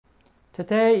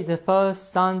Today is the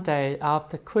first Sunday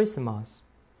after Christmas.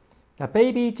 The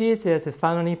baby Jesus is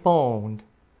finally born.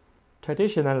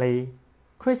 Traditionally,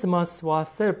 Christmas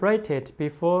was celebrated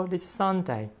before this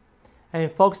Sunday, and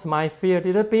folks might feel a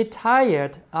little bit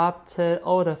tired after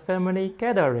all the family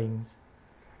gatherings.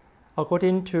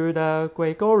 According to the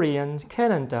Gregorian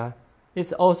calendar,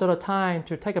 it's also the time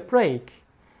to take a break,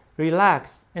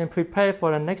 relax, and prepare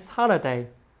for the next holiday,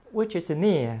 which is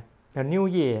near, the New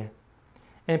Year.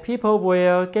 And people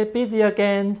will get busy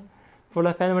again for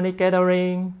the family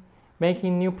gathering,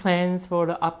 making new plans for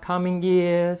the upcoming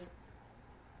years,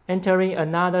 entering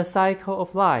another cycle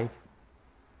of life.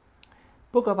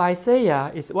 Book of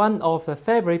Isaiah is one of the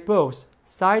favorite books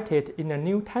cited in the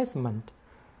New Testament.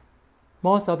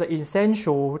 Most of the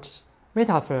essential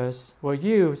metaphors were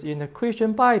used in the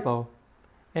Christian Bible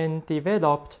and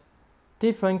developed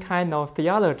different kinds of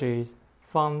theologies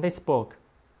from this book,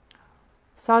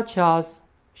 such as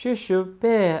she should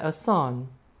bear a son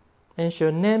and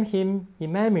should name him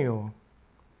Emmanuel.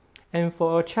 And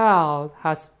for a child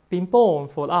has been born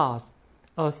for us,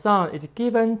 a son is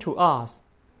given to us,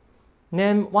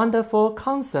 named Wonderful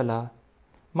Counselor,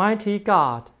 Mighty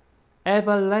God,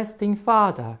 Everlasting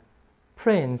Father,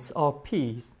 Prince of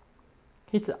Peace.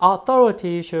 His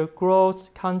authority shall grow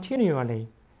continually,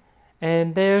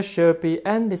 and there shall be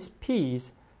endless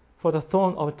peace for the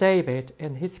throne of David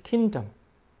and his kingdom,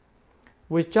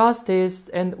 with justice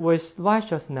and with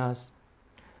righteousness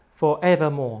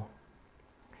forevermore.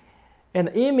 An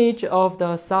image of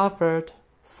the suffered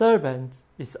servant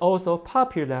is also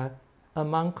popular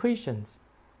among Christians.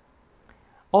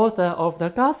 Author of the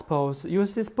Gospels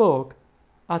used this book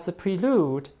as a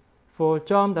prelude for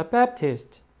John the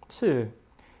Baptist too.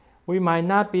 We might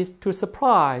not be too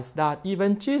surprised that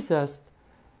even Jesus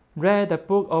read the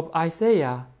book of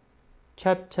Isaiah,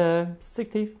 chapter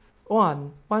 61,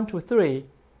 1-3,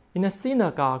 in a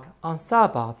synagogue on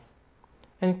Sabbath,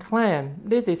 and claimed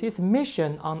this is his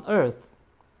mission on earth,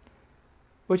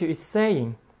 which is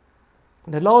saying,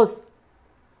 The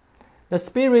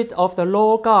Spirit of the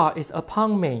Lord God is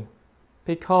upon me,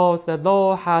 because the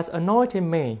Lord has anointed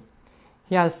me.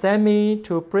 He has sent me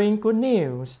to bring good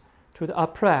news to the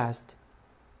oppressed,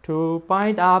 to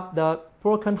bind up the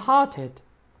brokenhearted,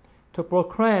 to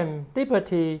proclaim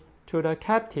liberty to the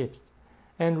captives,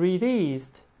 and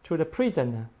release to the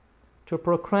prisoner, to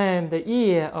proclaim the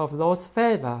year of Lord's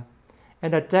favor,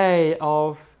 and the day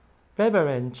of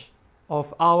reverence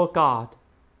of our God,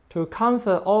 to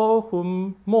comfort all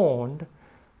who mourned,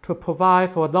 to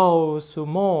provide for those who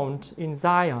mourned in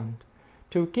Zion,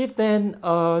 to give them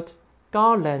a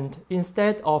garland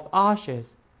instead of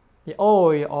ashes, the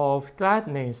oil of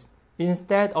gladness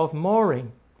instead of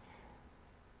mourning,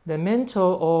 the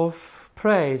mantle of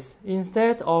praise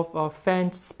instead of a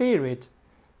faint spirit.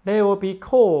 They will be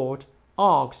called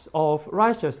oaks of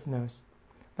righteousness,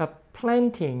 the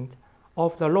planting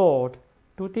of the Lord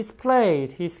to display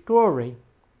his glory.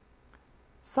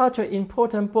 Such an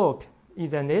important book,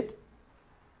 isn't it?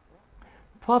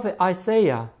 Prophet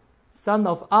Isaiah, son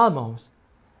of Amos,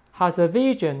 has a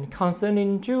vision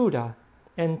concerning Judah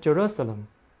and Jerusalem.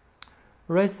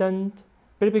 Recent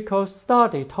biblical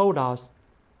study told us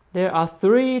there are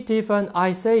 3 different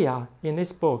Isaiah in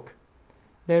this book.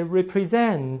 They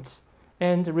represent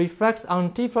and reflect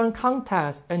on different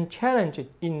contexts and challenges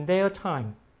in their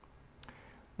time.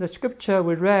 The scripture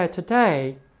we read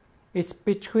today is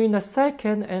between the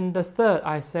 2nd and the 3rd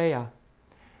Isaiah,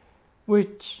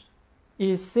 which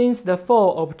is since the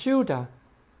fall of Judah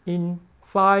in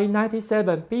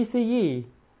 597 BCE,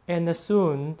 and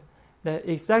soon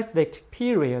the exact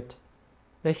period.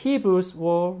 The Hebrews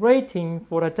were waiting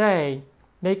for the day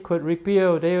they could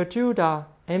rebuild their Judah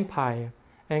empire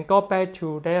and go back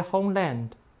to their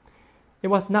homeland. It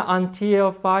was not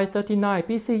until 539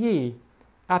 BCE,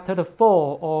 after the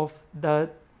fall of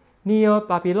the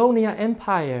Neo-Babylonian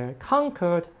Empire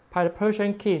conquered by the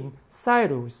Persian king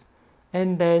Cyrus,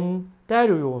 and then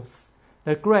Darius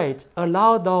the Great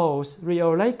allowed those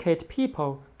relocated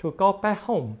people to go back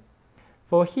home,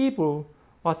 for Hebrew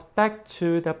was back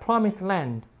to the promised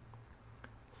land.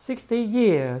 60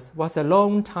 years was a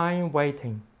long time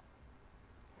waiting.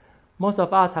 Most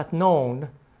of us have known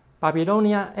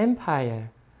Babylonian Empire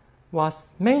was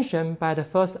mentioned by the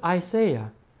first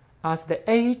Isaiah as the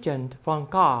agent from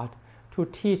God to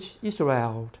teach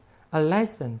Israel a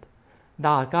lesson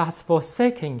that God has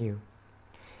forsaken you.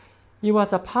 It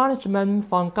was a punishment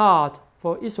from God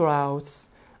for Israel's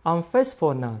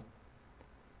unfaithfulness.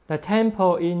 The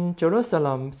temple in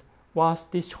Jerusalem was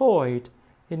destroyed,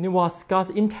 and it was God's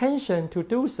intention to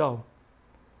do so.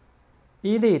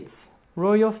 Elites,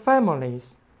 royal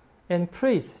families, and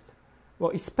priests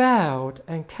were expelled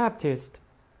and captive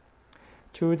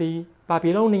to the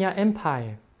Babylonian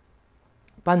Empire.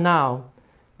 But now,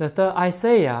 the third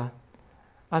Isaiah,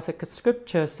 as the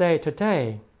scripture says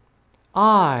today,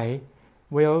 I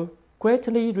will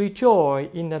greatly rejoice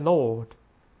in the Lord,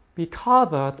 be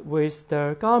covered with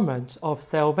the garment of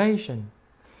salvation,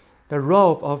 the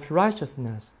robe of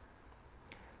righteousness.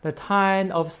 The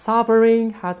time of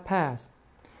suffering has passed,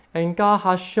 and God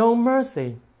has shown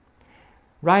mercy.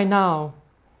 Right now,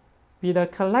 be the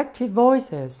collective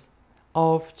voices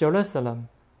of Jerusalem,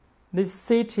 this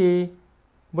city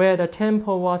where the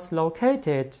temple was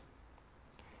located,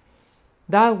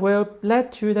 that will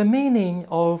lead to the meaning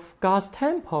of God's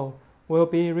temple will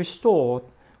be restored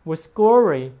with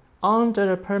glory under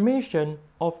the permission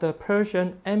of the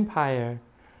Persian Empire.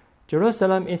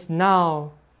 Jerusalem is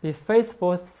now the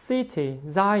faithful city,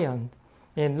 Zion,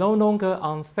 and no longer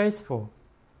unfaithful.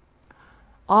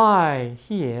 I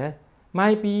here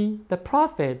might be the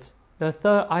prophet, the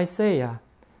third Isaiah.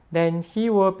 Then he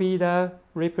will be the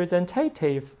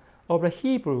representative of the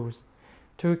Hebrews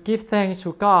to give thanks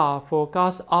to God for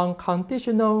God's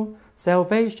unconditional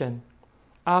salvation.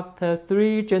 After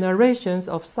 3 generations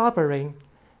of suffering,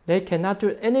 they cannot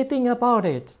do anything about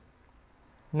it.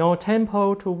 No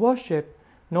temple to worship,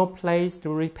 no place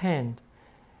to repent,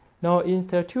 no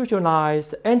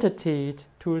institutionalized entity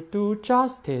to do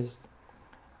justice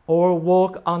or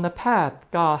walk on the path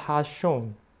God has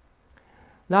shown.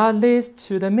 That leads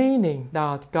to the meaning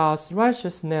that God's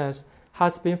righteousness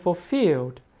has been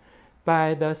fulfilled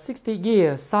by the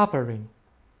 60-year suffering.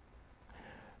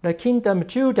 The kingdom of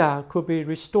Judah could be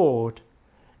restored,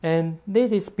 and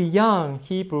this is beyond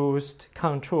Hebrews'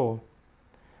 control.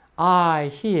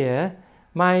 I here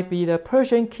might be the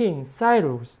Persian king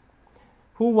Cyrus,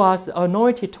 who was the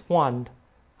anointed one,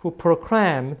 who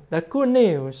proclaimed the good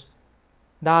news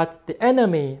that the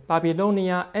enemy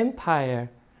Babylonian Empire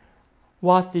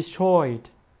was destroyed.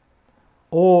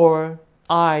 Or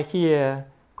I here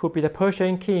could be the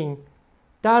Persian king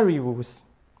Darius,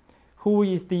 who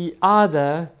is the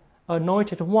other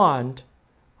anointed one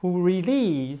who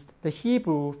released the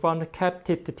Hebrew from the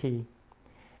captivity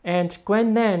and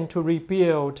grant them to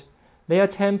rebuild their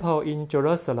temple in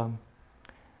Jerusalem.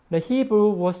 The Hebrew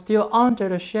was still under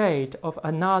the shade of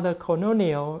another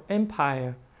colonial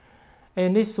empire,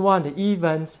 and this one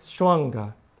even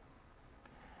stronger.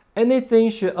 Anything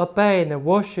should obey and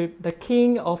worship the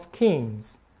King of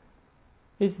Kings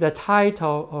is the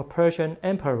title of Persian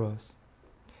emperors.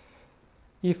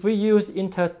 If we use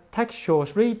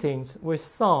intertextual readings with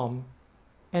Psalm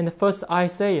and first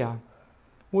Isaiah,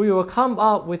 we will come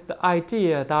up with the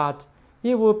idea that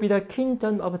it will be the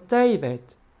kingdom of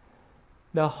David,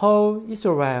 the whole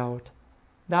Israel,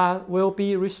 that will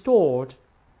be restored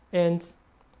and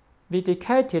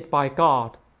vindicated by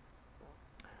God.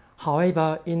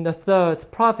 However, in the third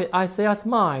prophet Isaiah's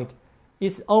mind,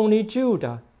 it's only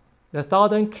Judah, the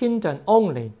southern kingdom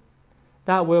only,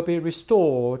 that will be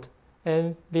restored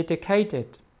and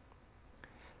vindicated.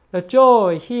 The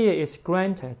joy here is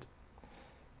granted.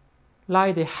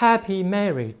 Like the happy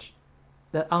marriage,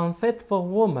 the unfaithful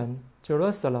woman,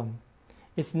 Jerusalem,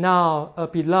 is now a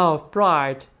beloved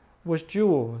bride with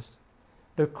jewels,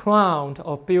 the crown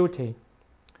of beauty.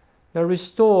 The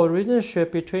restored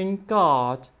relationship between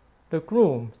God, the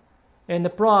groom, and the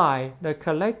bride, the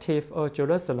collective of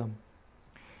Jerusalem.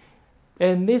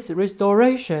 And these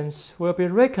restorations will be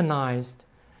recognized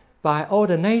by all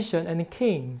the nations and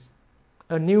kings.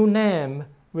 A new name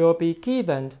will be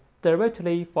given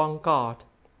directly from God.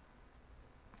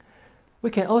 We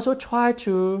can also try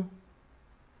to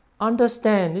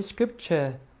understand this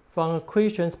scripture from a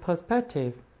Christian's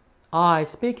perspective. I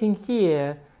speaking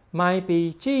here might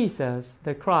be Jesus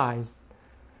the Christ,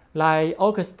 like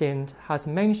Augustine has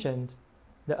mentioned,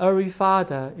 the early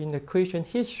father in the Christian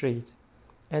history,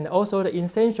 and also the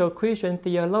essential Christian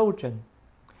theologian.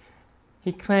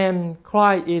 He claimed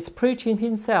Christ is preaching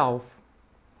himself.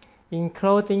 In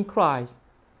clothing Christ,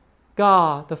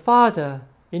 God the Father,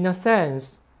 in a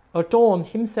sense, adorned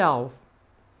himself.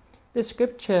 The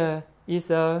scripture is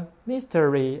a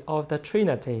mystery of the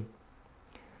Trinity.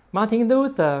 Martin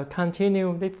Luther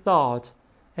continued this thought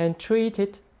and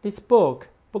treated this book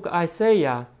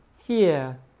Isaiah,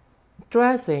 here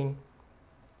addressing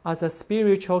as a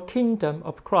spiritual kingdom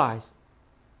of Christ.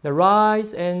 The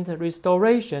rise and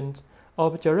restoration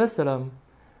of Jerusalem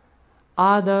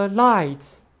are the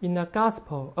lights in the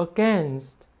gospel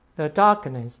against the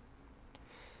darkness,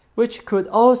 which could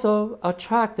also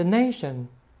attract the nation,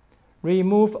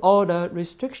 remove all the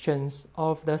restrictions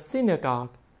of the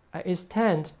synagogue, and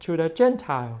extend to the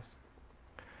Gentiles.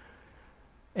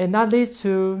 And that leads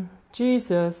to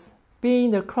Jesus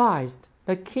being the Christ,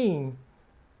 the King,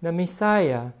 the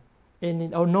Messiah, and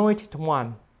the Anointed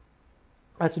One.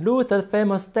 As Luther's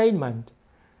famous statement,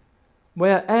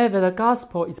 "Wherever the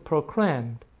gospel is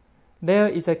proclaimed, there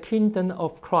is a kingdom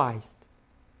of Christ."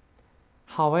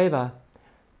 However,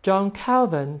 John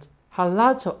Calvin had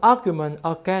lots of argument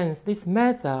against this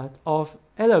method of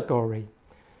allegory,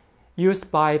 used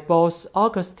by both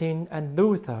Augustine and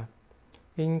Luther.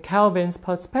 In Calvin's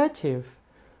perspective,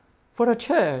 for the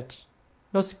church,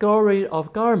 the glory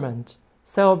of government,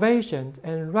 salvation,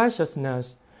 and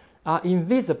righteousness are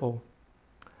invisible.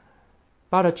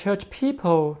 But the church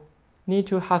people need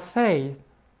to have faith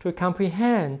to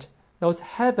comprehend those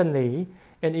heavenly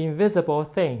and invisible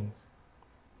things.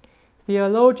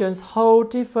 Theologians hold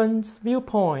different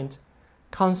viewpoints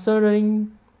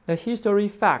concerning the history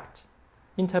fact,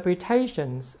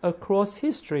 interpretations across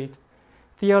history,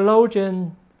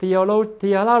 theologies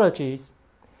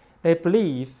they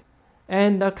believe,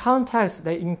 and the context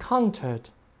they encountered.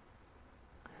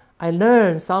 I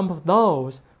learned some of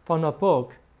those from the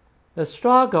book, The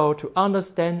Struggle to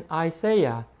Understand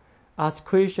Isaiah as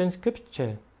Christian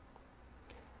Scripture,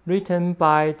 written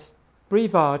by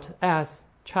Brevard S.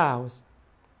 Charles.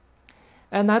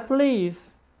 And I believe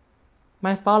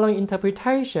my following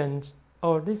interpretations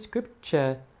of this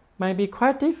scripture might be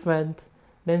quite different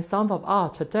than some of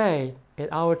us today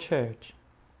at our church.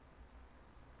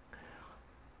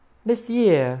 This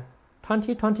year,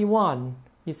 2021,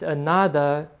 is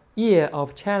another year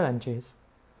of challenges.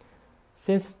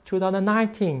 Since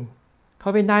 2019,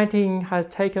 COVID-19 has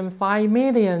taken 5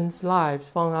 million lives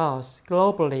from us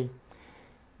globally.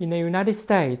 In the United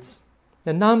States,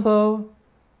 the number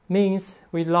means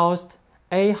we lost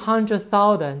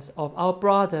 800,000 of our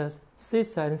brothers,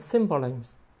 sisters, and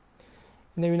siblings.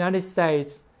 In the United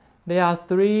States, there are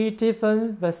 3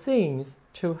 different vaccines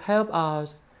to help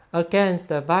us against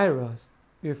the virus,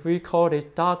 if we call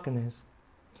it darkness.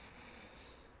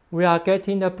 We are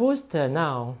getting the booster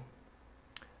now.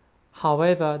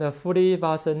 However, the fully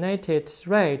vaccinated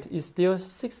rate is still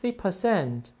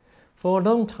 60% for a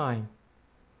long time.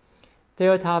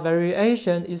 Delta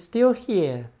variation is still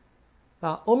here,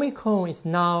 but Omicron is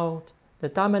now the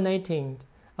dominating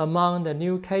among the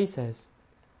new cases.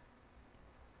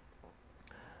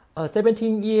 A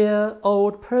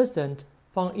 17-year-old person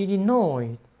from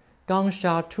Illinois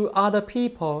gunshot 2 other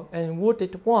people and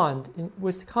wounded 1 in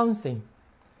Wisconsin.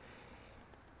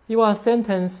 He was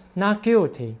sentenced not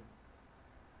guilty.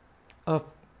 A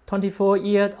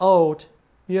 24-year-old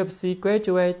UFC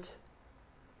graduate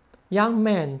young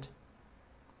man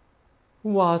who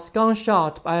was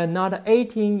gunshot by another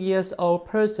 18-year-old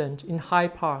person in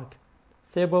Hyde Park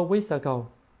several weeks ago.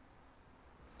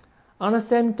 On the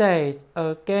same day,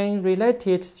 a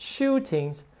gang-related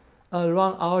shootings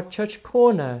around our church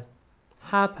corner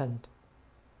happened.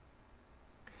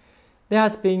 There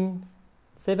has been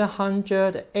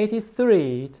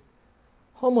 783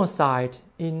 homicides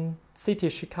in city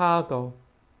Chicago,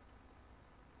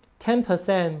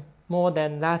 10% more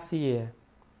than last year,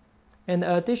 and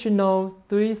an additional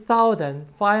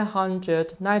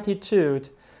 3,592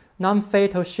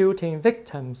 non-fatal shooting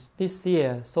victims this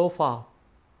year so far.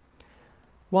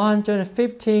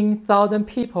 115,000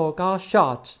 people got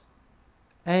shot,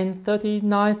 and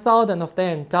 39,000 of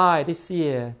them died this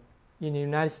year in the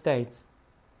United States.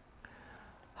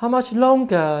 How much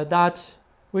longer that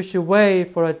we should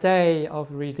wait for a day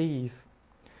of relief?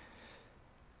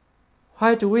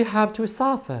 Why do we have to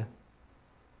suffer?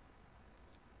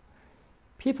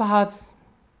 People have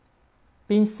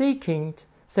been seeking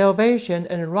salvation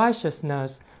and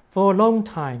righteousness for a long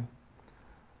time,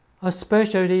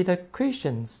 especially the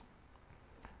Christians.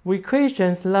 We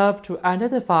Christians love to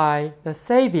identify the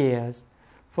saviors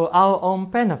for our own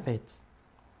benefit.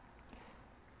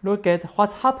 Look at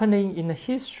what's happening in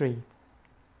history.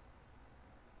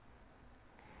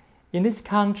 In this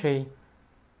country,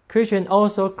 Christians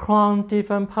also crown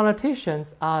different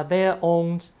politicians as their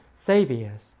own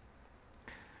saviors.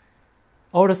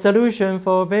 Or the solution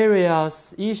for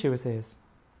various issues is,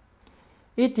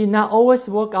 it did not always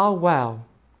work out well.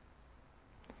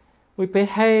 We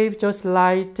behave just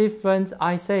like different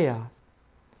Isaiahs.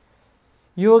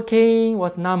 Your king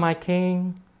was not my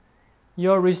king.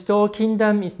 Your restored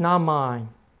kingdom is not mine.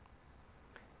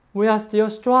 We are still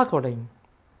struggling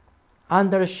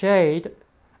under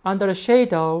the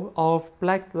shadow of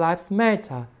Black Lives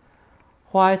Matter,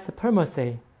 white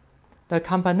supremacy, the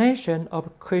combination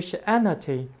of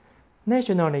Christianity,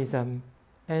 nationalism,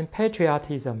 and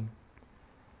patriotism.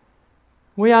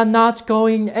 We are not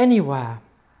going anywhere.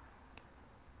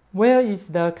 Where is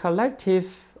the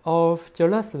collective of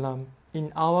Jerusalem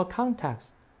in our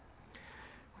context?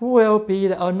 Who will be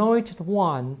the anointed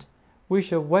one we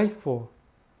should wait for?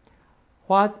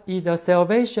 What is the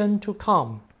salvation to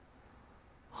come?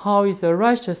 How is the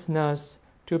righteousness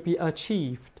to be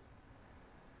achieved?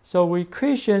 So we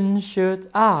Christians should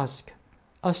ask,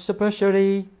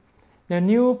 especially the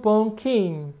newborn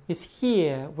King is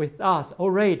here with us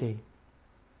already.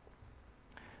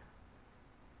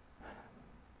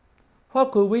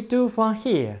 What could we do from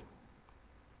here?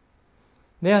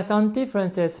 There are some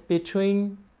differences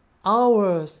between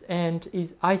ours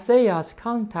and Isaiah's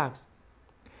context.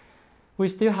 We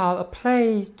still have a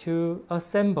place to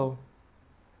assemble,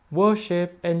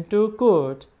 worship, and do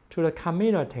good to the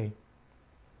community.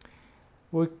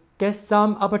 We get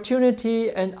some opportunity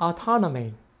and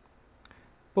autonomy.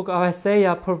 Book of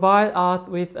Isaiah provides us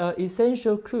with an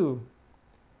essential clue.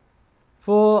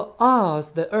 For us,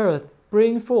 the earth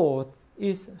brings forth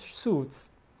its shoots,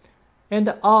 and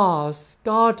the earth's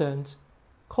garden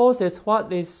causes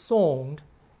what is sown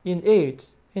in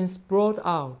it is brought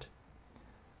out.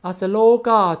 As the Lord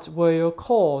God will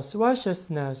cause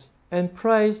righteousness and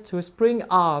praise to spring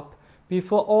up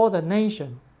before all the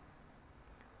nations.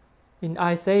 In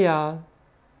Isaiah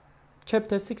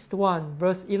chapter 61,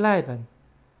 verse 11,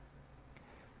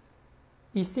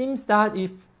 it seems that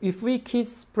if we keep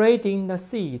spreading the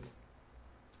seeds,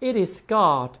 it is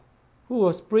God who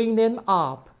will spring them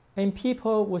up and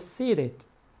people will see it.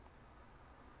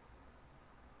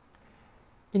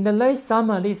 In the late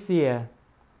summer this year,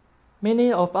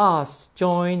 many of us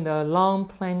joined the lawn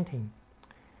planting,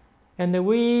 and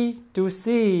we do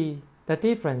see the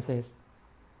differences.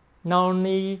 Not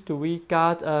only do we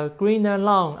get a greener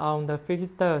lawn on the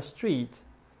 53rd Street,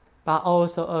 but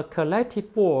also a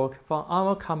collective work from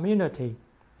our community,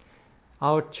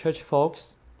 our church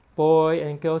folks, Boy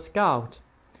and Girl Scouts,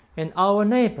 and our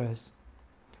neighbors.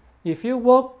 If you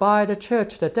walk by the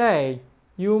church today,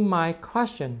 you might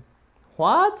question,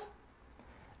 "What?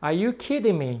 Are you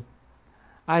kidding me?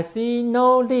 I see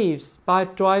no leaves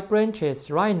but dry branches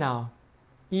right now.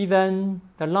 Even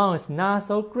the lawn is not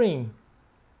so green."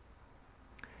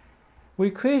 We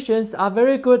Christians are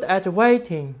very good at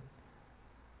waiting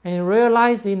and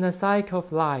realizing the cycle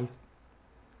of life,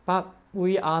 but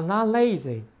we are not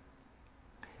lazy.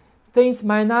 Things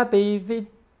might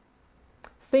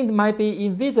be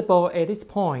invisible at this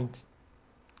point.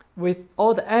 With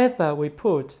all the effort we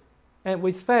put and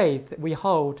with faith we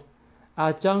hold,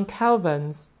 as John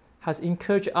Calvin has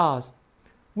encouraged us,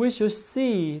 we should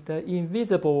see the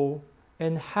invisible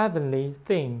and heavenly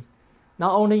things,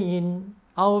 not only in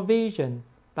our vision,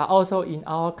 but also in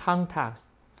our context.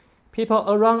 People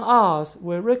around us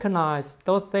will recognize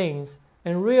those things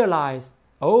and realize,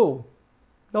 oh,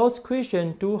 those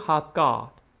Christians do have God.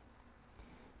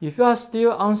 If you are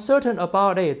still uncertain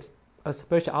about it,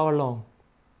 especially our lawn,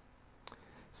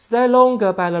 stay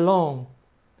longer by the lawn.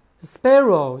 The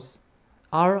sparrows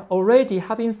are already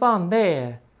having fun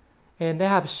there, and they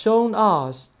have shown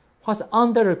us what's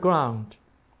under the ground.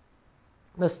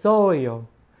 The soil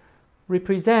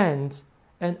represents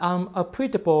an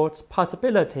unpredictable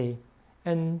possibility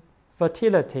and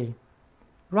fertility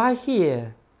right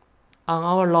here on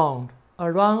our lawn,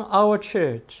 around our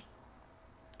church.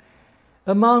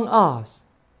 Among us,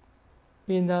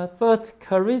 in the 1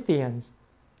 Corinthians,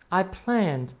 I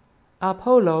planted,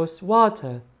 Apollos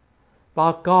watered,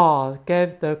 but God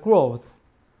gave the growth.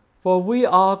 For we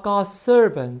are God's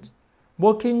servants,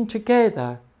 working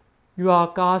together. You are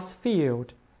God's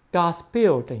field, God's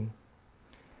building.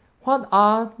 What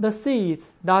are the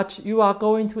seeds that you are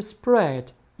going to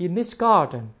spread in this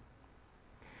garden?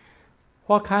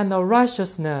 What kind of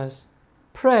righteousness,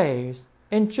 praise,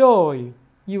 and joy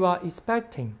you are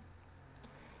expecting?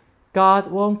 God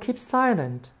won't keep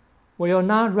silent, will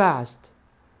not rest.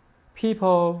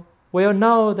 People will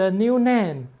know the new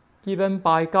name given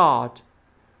by God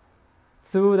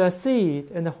through the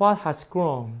seed and what has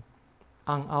grown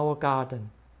on our garden.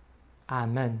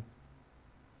 Amen.